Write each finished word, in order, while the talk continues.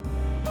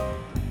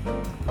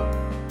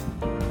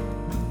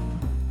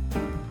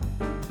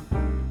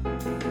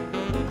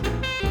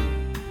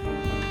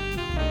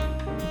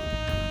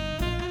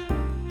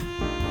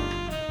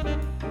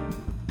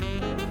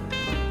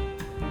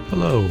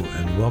Hello,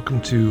 and welcome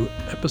to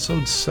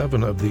episode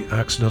 7 of The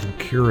Accidental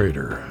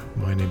Curator.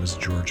 My name is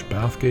George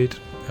Bathgate,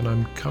 and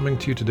I'm coming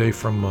to you today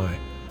from my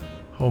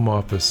home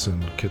office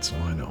in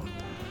Kitsilano.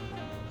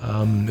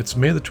 It's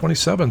May the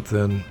 27th,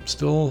 and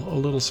still a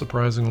little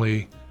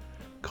surprisingly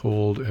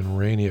cold and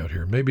rainy out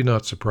here. Maybe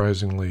not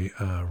surprisingly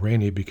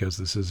rainy, because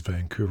this is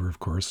Vancouver, of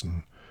course,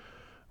 and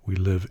we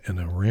live in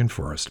a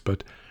rainforest,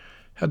 but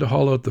had to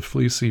haul out the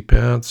fleecy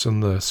pants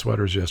and the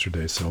sweaters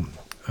yesterday, so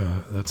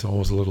that's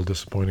always a little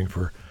disappointing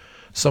for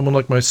someone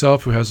like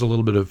myself who has a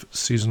little bit of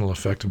seasonal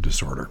affective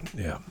disorder.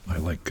 Yeah, I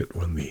like it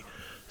when the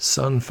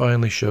sun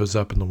finally shows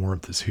up and the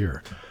warmth is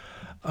here.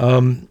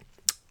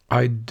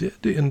 I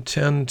did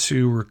intend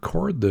to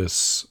record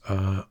this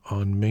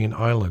on Main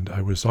Island.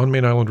 I was on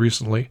Main Island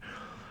recently,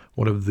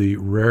 one of the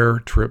rare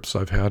trips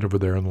I've had over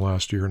there in the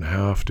last year and a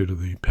half due to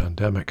the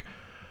pandemic.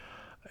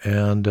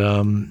 And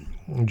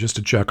just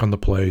to check on the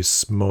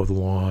place, mow the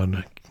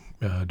lawn,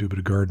 do a bit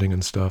of gardening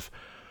and stuff.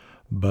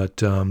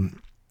 But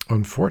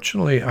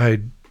unfortunately,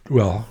 I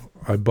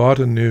bought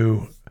a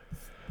new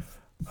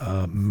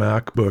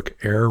MacBook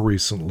Air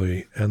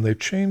recently, and they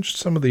changed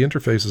some of the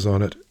interfaces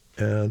on it,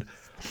 and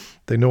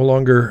they no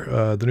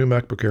longer, the new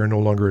MacBook Air no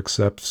longer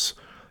accepts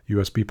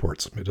USB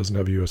ports. It doesn't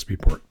have a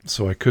USB port.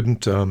 So I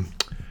couldn't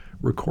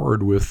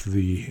record with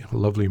the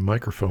lovely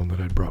microphone that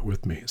I'd brought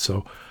with me.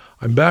 So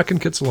I'm back in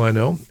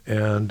Kitsilano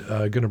and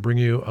going to bring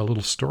you a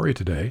little story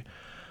today.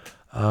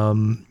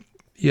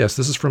 Yes,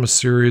 this is from a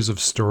series of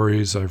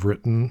stories I've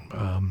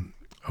written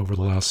over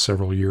the last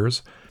several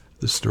years.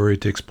 This story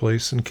takes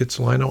place in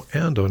Kitsilano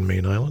and on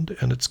Main Island,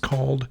 and it's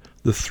called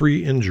The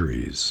Three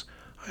Injuries.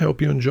 I hope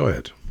you enjoy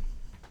it.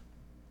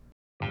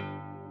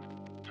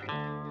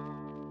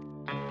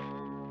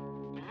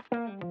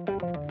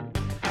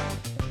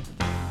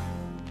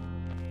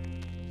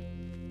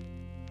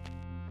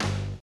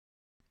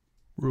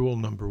 Rule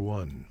number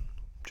 1.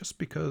 Just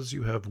because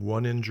you have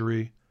one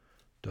injury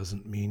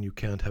doesn't mean you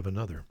can't have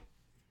another.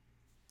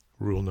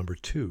 Rule number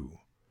 2.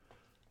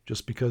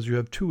 Just because you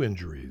have 2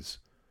 injuries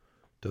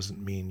doesn't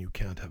mean you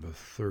can't have a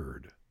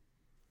third.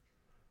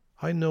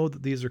 I know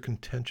that these are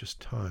contentious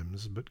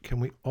times, but can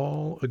we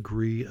all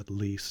agree at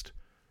least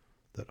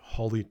that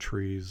holly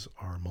trees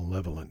are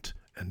malevolent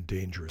and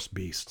dangerous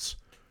beasts?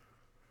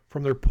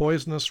 From their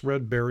poisonous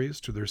red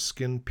berries to their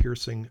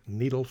skin-piercing,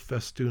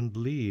 needle-festooned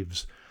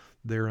leaves,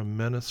 they're a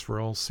menace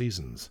for all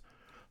seasons.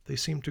 They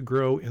seem to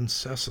grow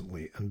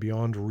incessantly and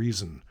beyond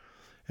reason,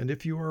 and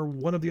if you are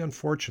one of the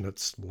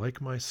unfortunates,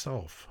 like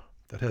myself,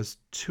 that has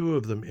 2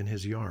 of them in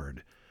his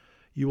yard,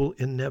 you will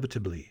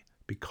inevitably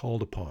be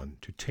called upon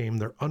to tame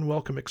their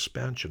unwelcome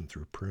expansion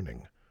through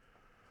pruning.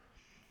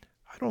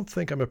 I don't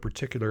think I'm a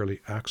particularly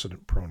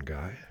accident-prone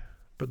guy,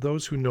 but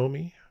those who know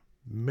me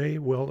may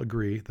well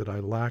agree that I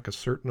lack a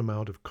certain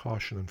amount of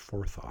caution and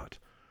forethought.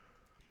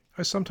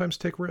 I sometimes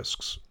take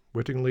risks,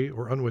 wittingly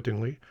or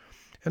unwittingly,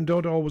 and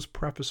don't always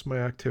preface my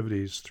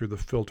activities through the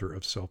filter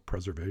of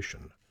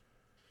self-preservation.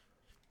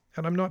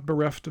 And I'm not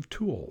bereft of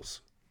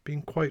tools,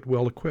 being quite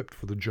well equipped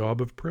for the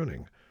job of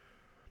pruning.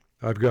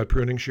 I've got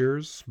pruning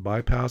shears,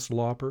 bypass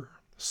lopper,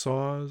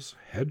 saws,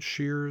 head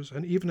shears,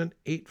 and even an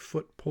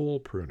 8-foot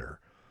pole pruner.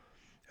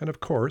 And of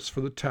course,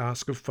 for the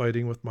task of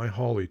fighting with my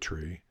holly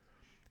tree,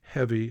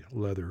 heavy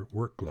leather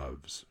work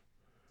gloves.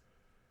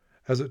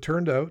 As it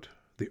turned out,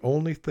 the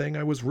only thing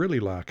I was really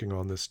lacking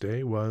on this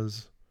day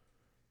was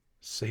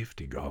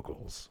safety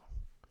goggles.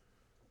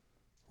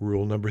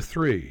 Rule number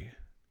 3.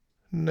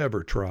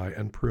 Never try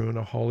and prune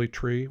a holly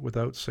tree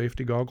without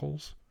safety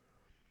goggles.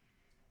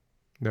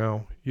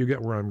 Now, you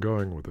get where I'm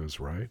going with this,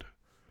 right?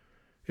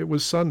 It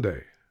was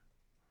Sunday,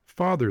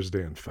 Father's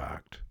Day in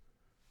fact,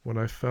 when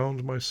I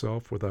found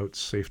myself without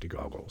safety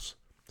goggles,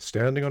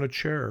 standing on a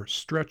chair,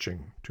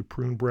 stretching to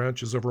prune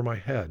branches over my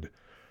head.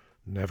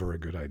 Never a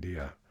good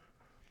idea.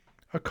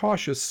 A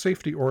cautious,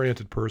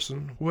 safety-oriented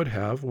person would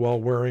have,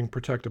 while wearing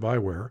protective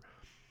eyewear,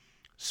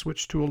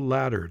 switched to a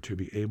ladder to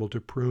be able to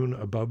prune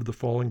above the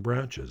falling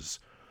branches,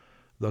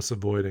 thus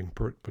avoiding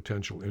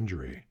potential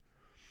injury.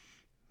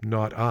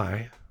 Not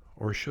I,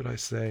 or should I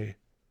say,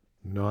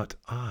 not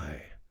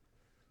I.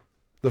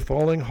 The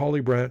falling holly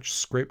branch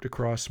scraped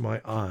across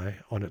my eye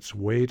on its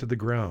way to the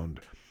ground,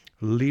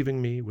 leaving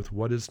me with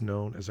what is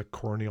known as a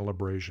corneal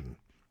abrasion.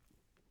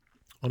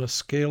 On a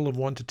scale of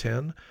 1 to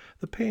 10,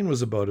 the pain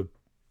was about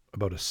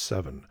a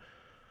 7.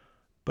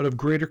 But of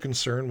greater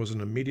concern was an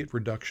immediate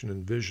reduction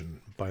in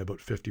vision by about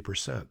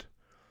 50%.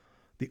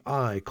 The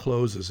eye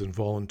closes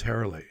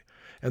involuntarily,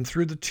 and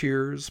through the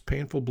tears,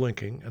 painful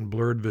blinking, and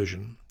blurred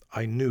vision,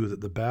 I knew that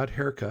the bad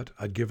haircut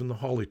I'd given the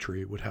holly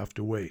tree would have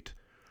to wait.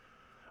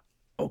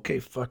 "Okay,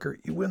 fucker,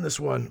 you win this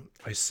one,"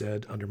 I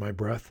said under my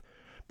breath.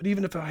 "But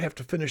even if I have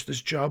to finish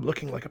this job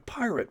looking like a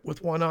pirate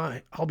with one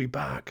eye, I'll be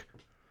back."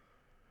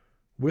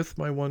 With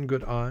my one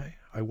good eye,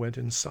 I went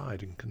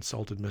inside and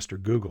consulted Mr.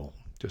 Google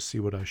to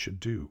see what I should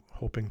do,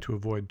 hoping to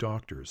avoid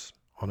doctors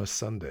on a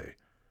Sunday,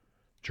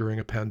 during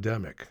a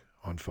pandemic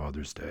on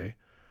Father's Day.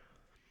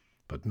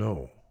 But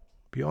no,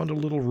 beyond a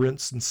little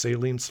rinse and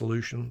saline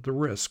solution, the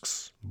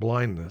risks,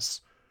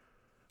 blindness,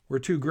 were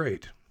too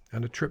great,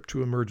 and a trip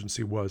to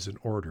emergency was in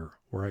order,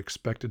 where I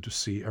expected to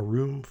see a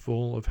room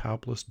full of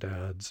hapless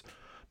dads,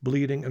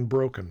 bleeding and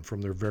broken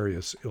from their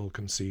various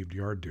ill-conceived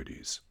yard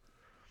duties.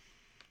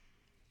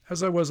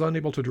 As I was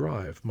unable to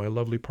drive, my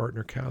lovely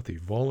partner Kathy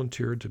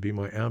volunteered to be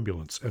my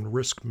ambulance and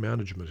risk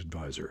management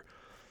advisor,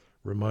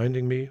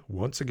 reminding me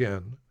once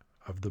again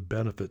of the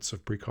benefits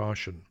of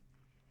precaution.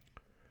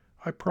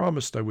 I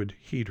promised I would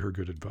heed her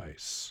good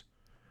advice.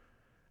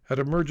 At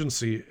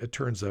emergency, it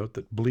turns out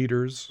that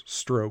bleeders,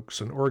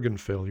 strokes, and organ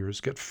failures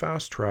get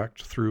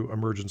fast-tracked through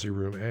emergency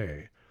room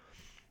A,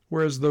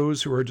 whereas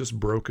those who are just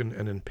broken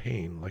and in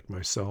pain, like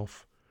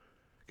myself,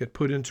 get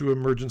put into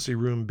emergency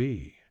room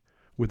B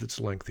with its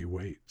lengthy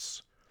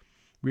waits.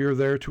 We are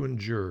there to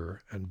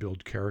endure and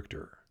build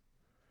character.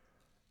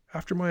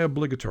 After my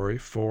obligatory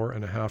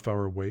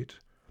 4.5-hour wait,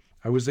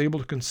 I was able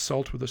to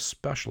consult with a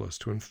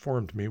specialist who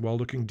informed me, while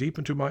looking deep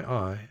into my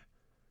eye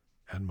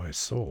and my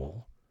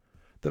soul,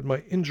 that my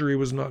injury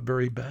was not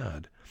very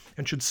bad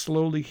and should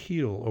slowly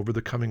heal over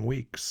the coming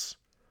weeks.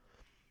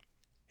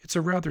 "It's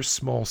a rather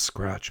small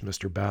scratch,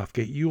 Mr.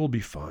 Bathgate. You will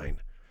be fine.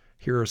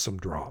 Here are some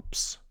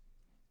drops."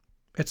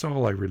 It's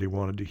all I really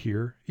wanted to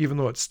hear, even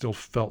though it still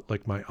felt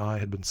like my eye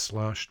had been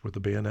slashed with a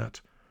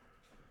bayonet.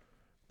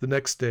 The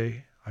next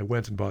day, I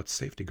went and bought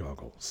safety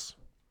goggles.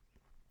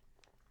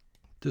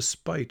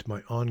 Despite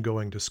my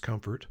ongoing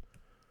discomfort,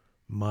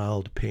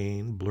 mild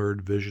pain,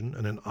 blurred vision,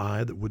 and an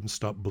eye that wouldn't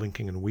stop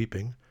blinking and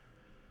weeping,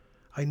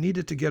 I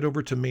needed to get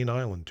over to Main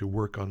Island to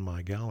work on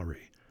my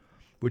gallery,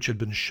 which had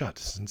been shut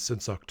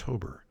since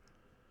October.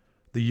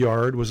 The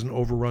yard was an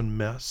overrun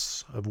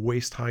mess of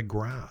waist-high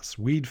grass,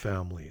 weed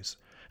families,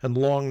 and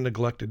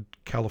long-neglected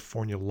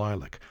California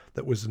lilac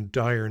that was in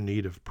dire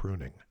need of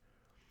pruning.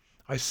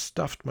 I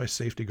stuffed my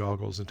safety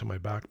goggles into my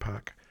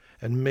backpack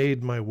and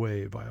made my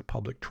way via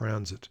public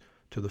transit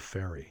to the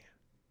ferry.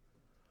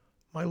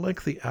 My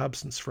lengthy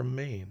absence from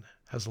Maine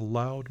has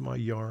allowed my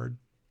yard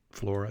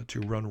flora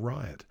to run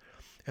riot,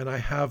 and I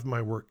have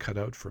my work cut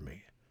out for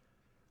me.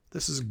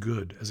 This is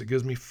good, as it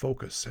gives me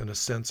focus and a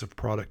sense of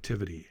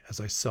productivity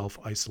as I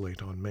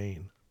self-isolate on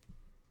Maine.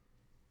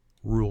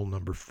 Rule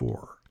number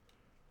 4.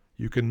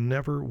 You can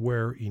never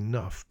wear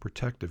enough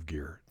protective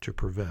gear to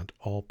prevent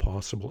all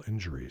possible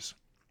injuries.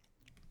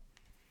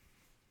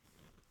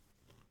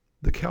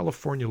 The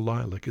California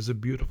lilac is a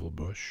beautiful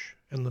bush,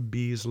 and the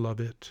bees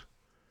love it.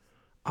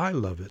 I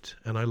love it,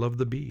 and I love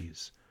the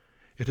bees.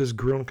 It has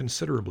grown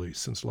considerably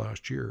since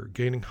last year,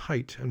 gaining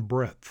height and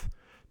breadth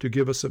to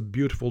give us a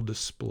beautiful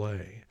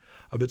display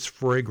of its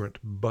fragrant,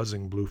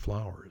 buzzing blue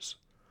flowers.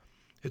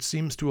 It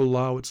seems to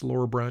allow its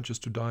lower branches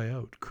to die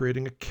out,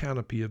 creating a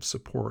canopy of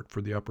support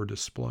for the upper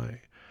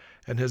display,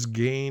 and has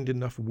gained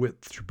enough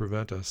width to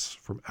prevent us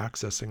from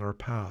accessing our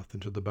path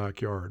into the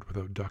backyard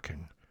without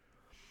ducking.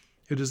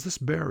 It is this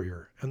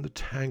barrier and the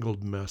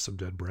tangled mess of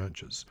dead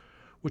branches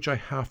which I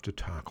have to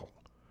tackle.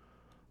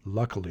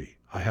 Luckily,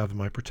 I have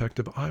my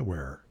protective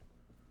eyewear.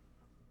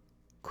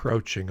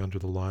 Crouching under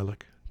the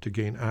lilac to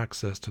gain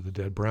access to the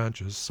dead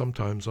branches,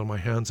 sometimes on my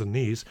hands and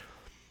knees,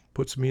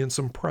 puts me in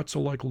some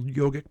pretzel-like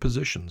yogic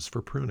positions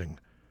for pruning.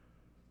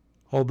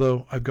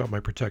 Although I've got my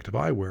protective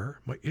eyewear,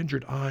 my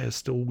injured eye is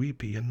still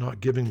weepy and not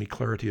giving me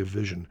clarity of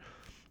vision.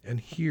 And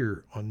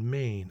here on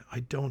Maine, I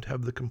don't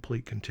have the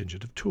complete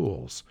contingent of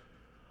tools.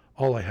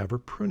 All I have are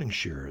pruning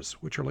shears,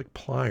 which are like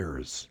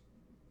pliers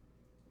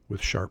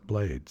with sharp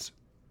blades.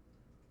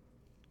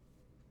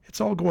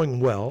 It's all going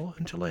well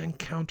until I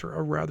encounter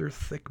a rather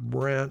thick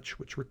branch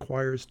which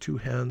requires 2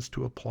 hands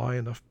to apply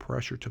enough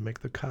pressure to make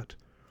the cut.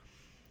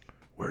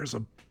 Where's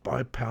a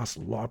bypass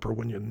lopper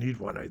when you need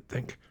one, I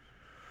think?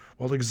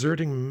 While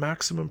exerting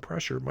maximum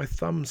pressure, my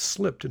thumb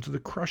slipped into the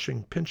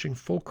crushing, pinching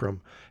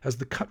fulcrum as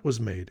the cut was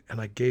made, and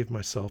I gave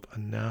myself a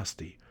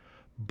nasty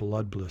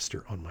blood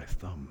blister on my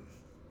thumb.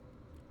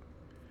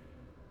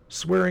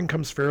 Swearing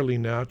comes fairly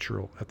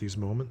natural at these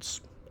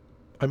moments.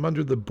 I'm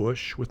under the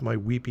bush with my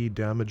weepy,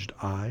 damaged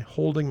eye,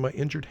 holding my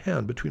injured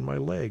hand between my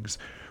legs,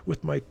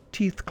 with my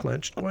teeth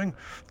clenched, going,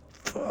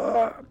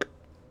 "Fuck!"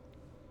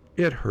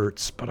 It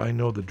hurts, but I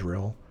know the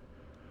drill.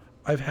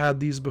 I've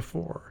had these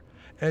before,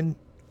 and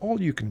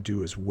all you can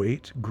do is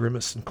wait,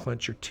 grimace, and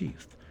clench your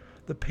teeth.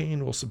 The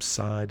pain will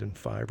subside in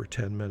 5 or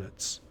 10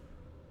 minutes.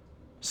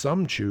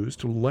 Some choose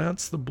to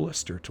lance the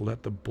blister to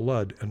let the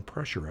blood and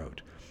pressure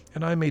out,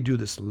 and I may do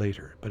this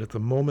later, but at the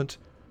moment,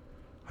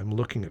 I'm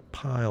looking at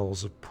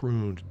piles of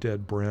pruned,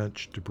 dead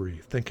branch debris,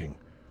 thinking,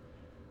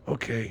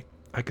 okay,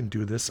 I can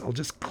do this. I'll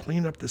just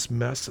clean up this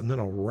mess, and then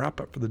I'll wrap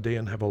up for the day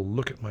and have a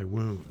look at my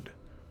wound.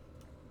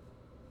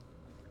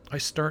 I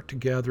start to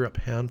gather up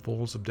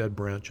handfuls of dead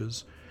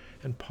branches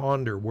and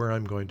ponder where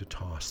I'm going to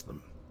toss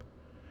them.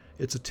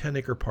 It's a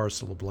 10-acre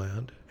parcel of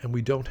land, and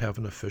we don't have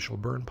an official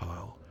burn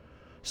pile,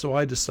 so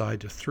I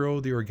decide to throw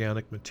the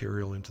organic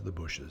material into the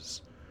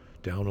bushes,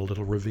 down a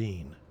little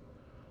ravine.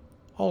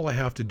 All I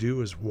have to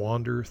do is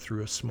wander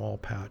through a small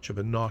patch of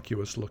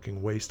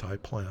innocuous-looking waist-high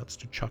plants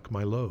to chuck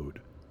my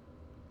load.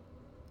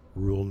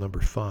 Rule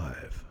number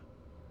 5.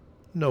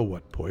 Know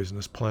what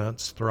poisonous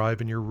plants thrive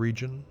in your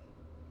region.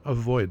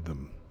 Avoid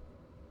them.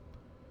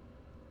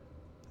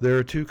 There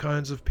are two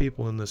kinds of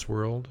people in this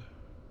world,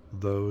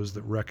 those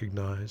that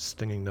recognize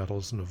stinging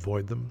nettles and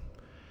avoid them,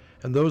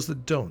 and those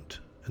that don't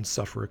and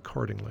suffer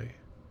accordingly.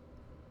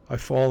 I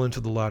fall into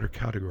the latter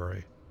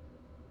category.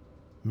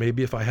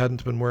 Maybe if I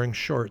hadn't been wearing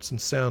shorts and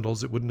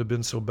sandals, it wouldn't have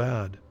been so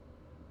bad.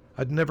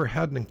 I'd never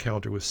had an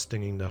encounter with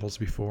stinging nettles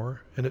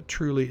before, and it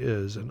truly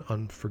is an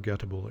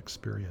unforgettable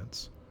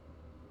experience.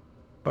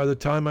 By the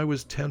time I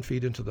was 10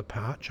 feet into the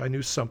patch, I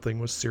knew something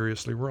was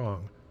seriously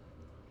wrong.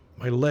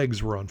 My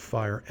legs were on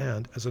fire,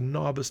 and, as a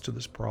novice to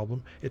this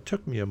problem, it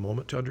took me a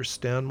moment to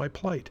understand my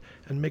plight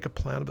and make a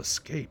plan of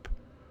escape.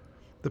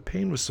 The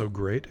pain was so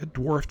great, it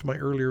dwarfed my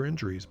earlier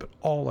injuries, but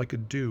all I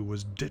could do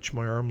was ditch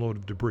my armload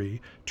of debris,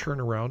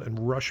 turn around,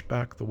 and rush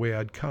back the way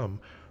I'd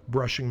come,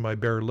 brushing my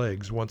bare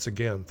legs once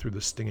again through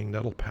the stinging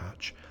nettle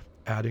patch,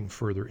 adding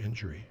further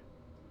injury.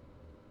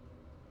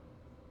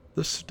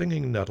 The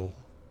stinging nettle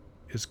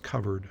is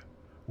covered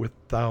with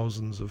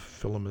thousands of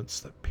filaments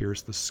that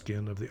pierce the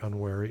skin of the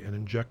unwary and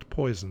inject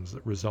poisons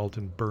that result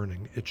in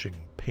burning, itching,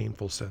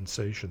 painful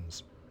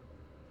sensations.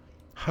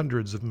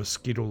 Hundreds of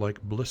mosquito-like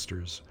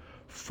blisters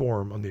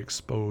form on the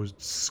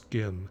exposed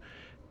skin,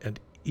 and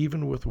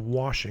even with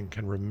washing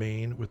can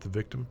remain with the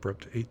victim for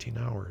up to 18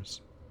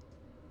 hours.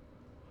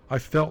 I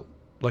felt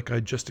like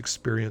I'd just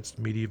experienced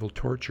medieval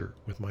torture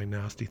with my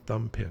nasty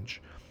thumb pinch,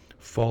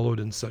 followed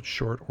in such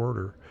short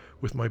order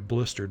with my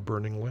blistered,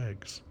 burning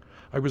legs.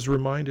 I was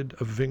reminded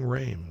of Ving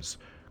Rhames,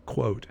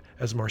 quote,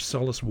 as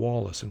Marcellus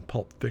Wallace in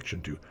Pulp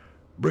Fiction, to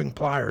bring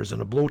pliers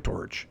and a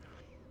blowtorch,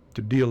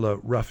 to deal a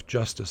rough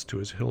justice to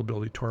his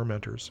hillbilly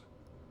tormentors.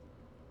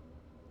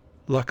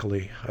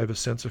 Luckily, I have a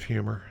sense of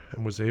humor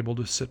and was able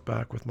to sit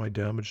back with my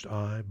damaged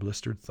eye,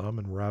 blistered thumb,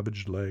 and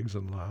ravaged legs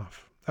and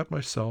laugh at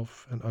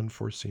myself and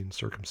unforeseen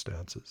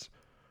circumstances.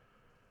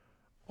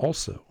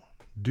 Also,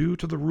 due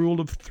to the rule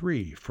of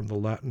three from the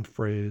Latin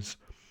phrase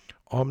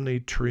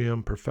omne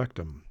trium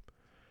perfectum,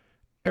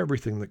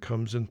 everything that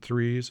comes in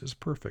threes is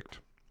perfect,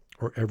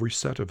 or every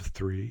set of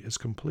three is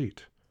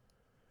complete.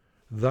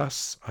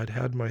 Thus, I'd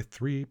had my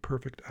 3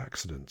 perfect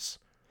accidents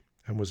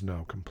and was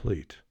now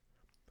complete.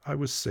 I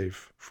was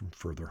safe from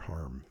further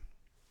harm.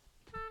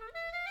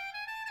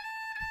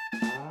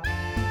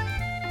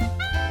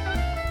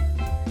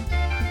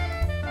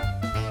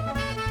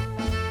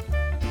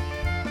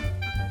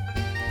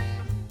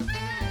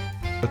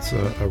 That's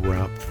a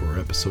wrap for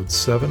episode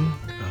 7,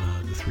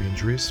 the 3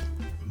 injuries.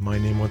 My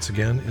name once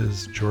again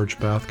is George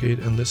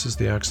Bathgate, and this is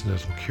the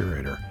Accidental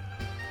Curator.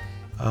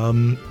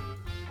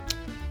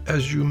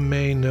 As you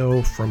may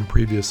know from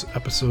previous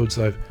episodes,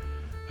 I've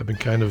been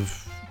kind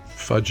of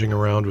fudging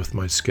around with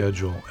my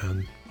schedule,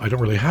 and I don't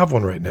really have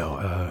one right now.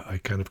 I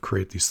kind of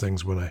create these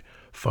things when I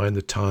find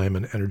the time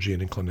and energy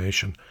and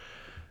inclination.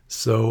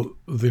 So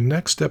the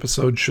next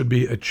episode should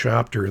be a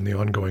chapter in the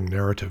ongoing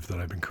narrative that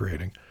I've been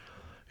creating.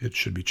 It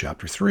should be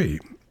chapter 3,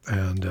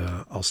 and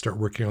I'll start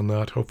working on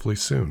that hopefully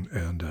soon.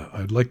 And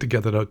I'd like to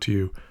get that out to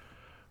you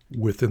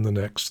within the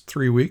next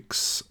 3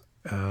 weeks.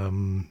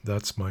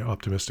 That's my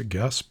optimistic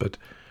guess, but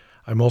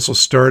I'm also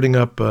starting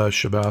up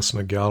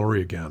Shavasana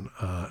Gallery again,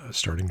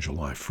 starting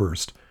July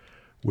 1st,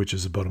 which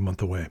is about a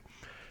month away.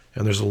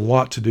 And there's a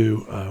lot to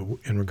do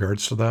in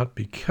regards to that,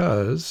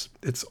 because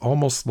it's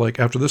almost like,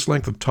 after this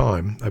length of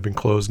time, I've been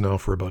closed now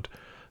for about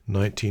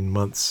 19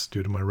 months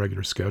due to my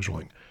regular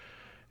scheduling.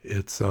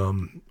 It's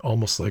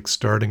almost like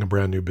starting a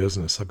brand new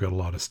business. I've got a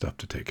lot of stuff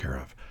to take care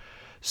of.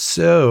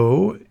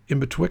 So in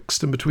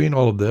between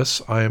all of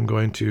this, I am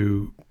going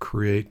to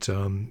create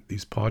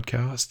these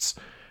podcasts,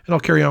 and I'll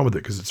carry on with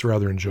it because it's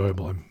rather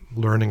enjoyable. I'm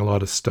learning a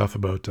lot of stuff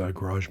about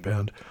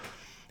GarageBand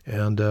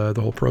and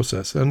the whole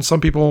process. And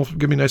some people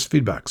give me nice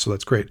feedback, so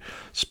that's great.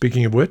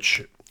 Speaking of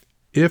which,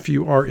 if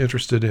you are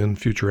interested in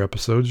future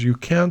episodes, you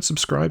can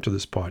subscribe to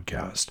this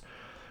podcast,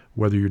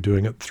 whether you're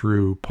doing it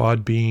through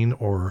Podbean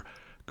or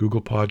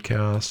Google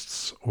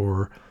Podcasts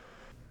or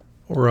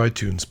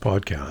iTunes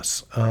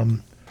Podcasts.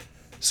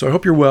 So I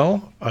hope you're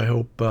well. I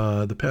hope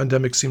the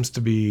pandemic seems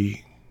to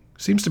be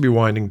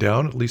winding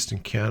down. At least in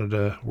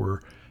Canada, we're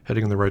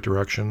heading in the right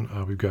direction.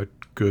 We've got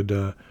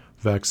good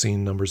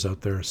vaccine numbers out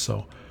there.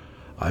 So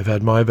I've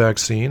had my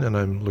vaccine, and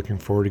I'm looking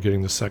forward to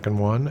getting the second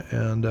one,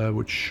 and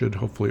which should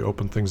hopefully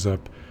open things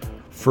up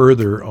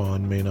further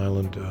on Main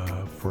Island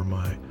for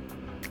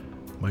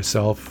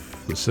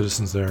myself, the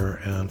citizens there,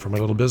 and for my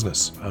little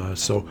business.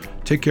 So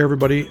take care,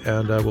 everybody,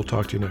 and we'll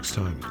talk to you next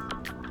time.